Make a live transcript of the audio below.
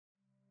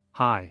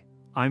Hi,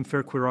 I'm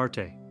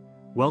Fairquirarte.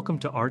 Welcome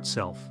to Art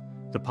Self,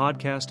 the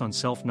podcast on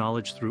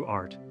self-knowledge through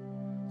art.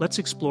 Let's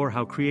explore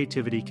how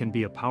creativity can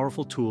be a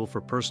powerful tool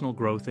for personal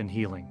growth and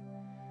healing.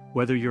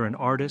 Whether you're an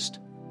artist,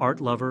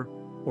 art lover,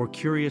 or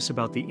curious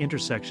about the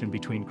intersection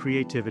between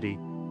creativity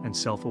and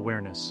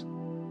self-awareness.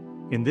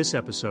 In this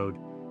episode,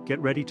 get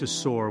ready to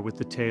soar with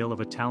the tale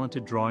of a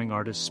talented drawing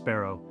artist,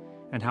 Sparrow,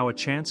 and how a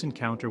chance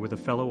encounter with a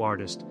fellow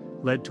artist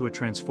led to a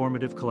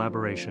transformative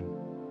collaboration.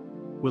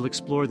 We'll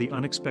explore the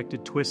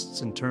unexpected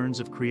twists and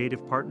turns of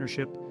creative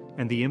partnership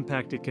and the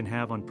impact it can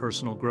have on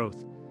personal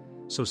growth.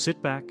 So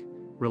sit back,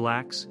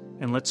 relax,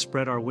 and let's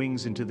spread our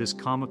wings into this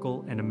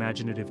comical and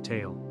imaginative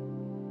tale.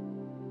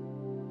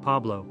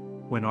 Pablo,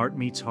 when art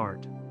meets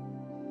heart.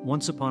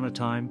 Once upon a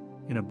time,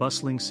 in a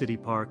bustling city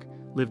park,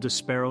 lived a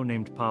sparrow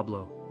named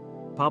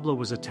Pablo. Pablo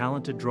was a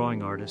talented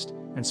drawing artist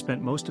and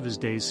spent most of his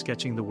days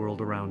sketching the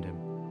world around him.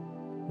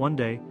 One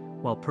day,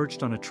 while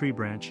perched on a tree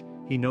branch,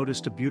 he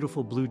noticed a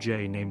beautiful blue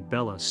jay named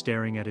Bella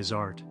staring at his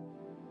art.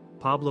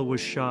 Pablo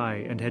was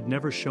shy and had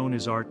never shown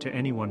his art to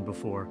anyone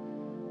before,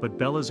 but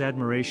Bella's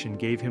admiration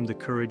gave him the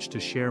courage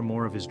to share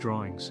more of his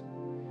drawings.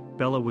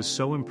 Bella was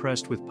so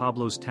impressed with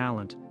Pablo's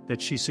talent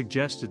that she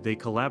suggested they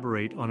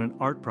collaborate on an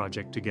art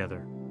project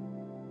together.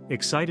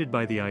 Excited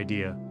by the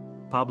idea,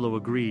 Pablo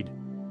agreed,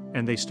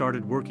 and they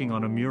started working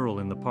on a mural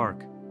in the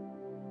park.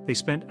 They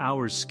spent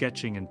hours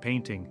sketching and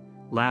painting,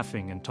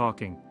 laughing and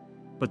talking,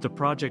 but the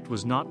project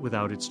was not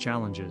without its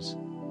challenges.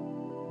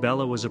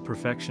 Bella was a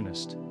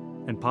perfectionist,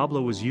 and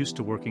Pablo was used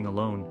to working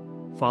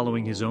alone,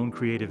 following his own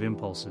creative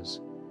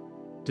impulses.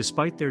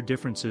 Despite their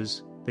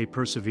differences, they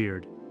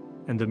persevered,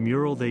 and the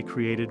mural they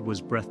created was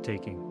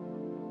breathtaking.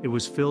 It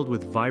was filled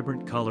with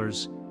vibrant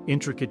colors,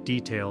 intricate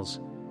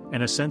details,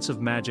 and a sense of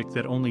magic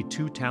that only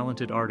two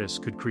talented artists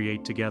could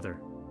create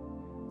together.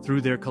 Through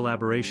their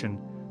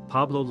collaboration,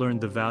 Pablo learned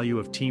the value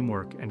of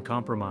teamwork and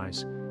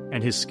compromise,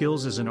 and his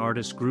skills as an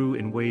artist grew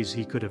in ways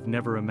he could have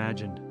never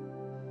imagined.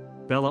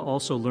 Bella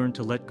also learned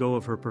to let go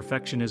of her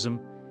perfectionism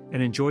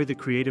and enjoy the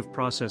creative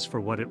process for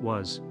what it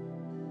was.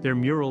 Their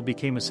mural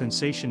became a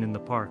sensation in the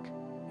park,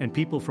 and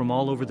people from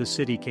all over the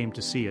city came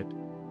to see it.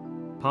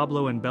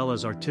 Pablo and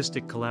Bella's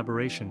artistic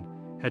collaboration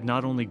had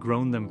not only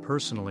grown them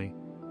personally,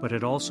 but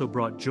had also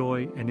brought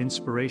joy and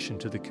inspiration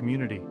to the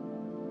community.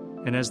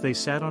 And as they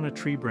sat on a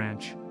tree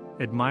branch,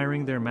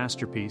 admiring their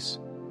masterpiece,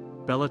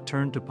 Bella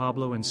turned to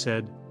Pablo and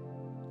said,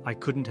 "I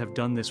couldn't have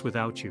done this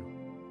without you."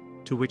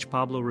 To which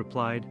Pablo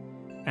replied,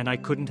 "And I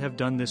couldn't have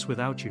done this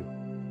without you.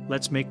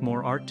 Let's make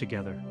more art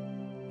together."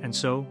 And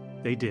so,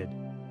 they did,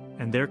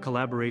 and their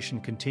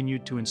collaboration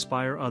continued to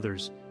inspire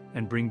others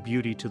and bring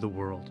beauty to the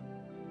world.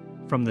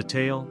 From the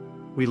tale,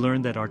 we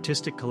learned that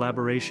artistic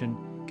collaboration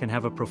can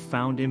have a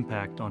profound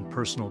impact on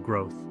personal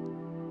growth.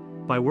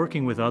 By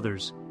working with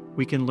others,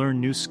 we can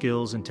learn new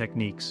skills and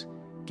techniques,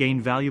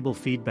 gain valuable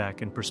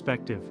feedback and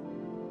perspective,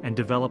 and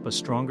develop a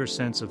stronger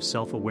sense of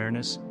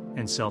self-awareness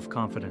and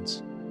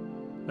self-confidence.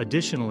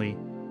 Additionally,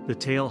 the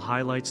tale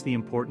highlights the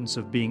importance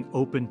of being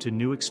open to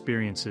new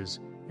experiences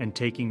and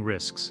taking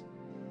risks,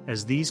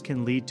 as these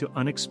can lead to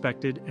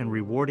unexpected and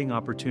rewarding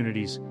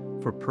opportunities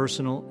for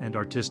personal and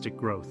artistic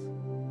growth.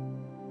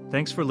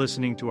 Thanks for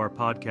listening to our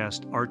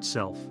podcast, Art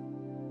Self.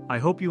 I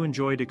hope you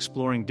enjoyed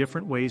exploring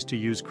different ways to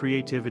use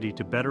creativity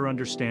to better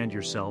understand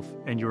yourself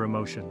and your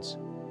emotions.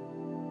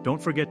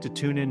 Don't forget to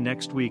tune in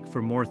next week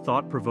for more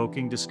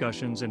thought-provoking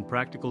discussions and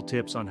practical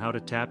tips on how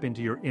to tap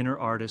into your inner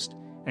artist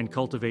and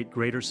cultivate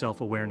greater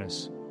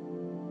self-awareness.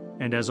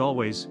 And as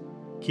always,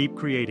 keep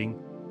creating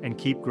and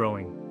keep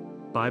growing.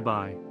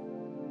 Bye-bye.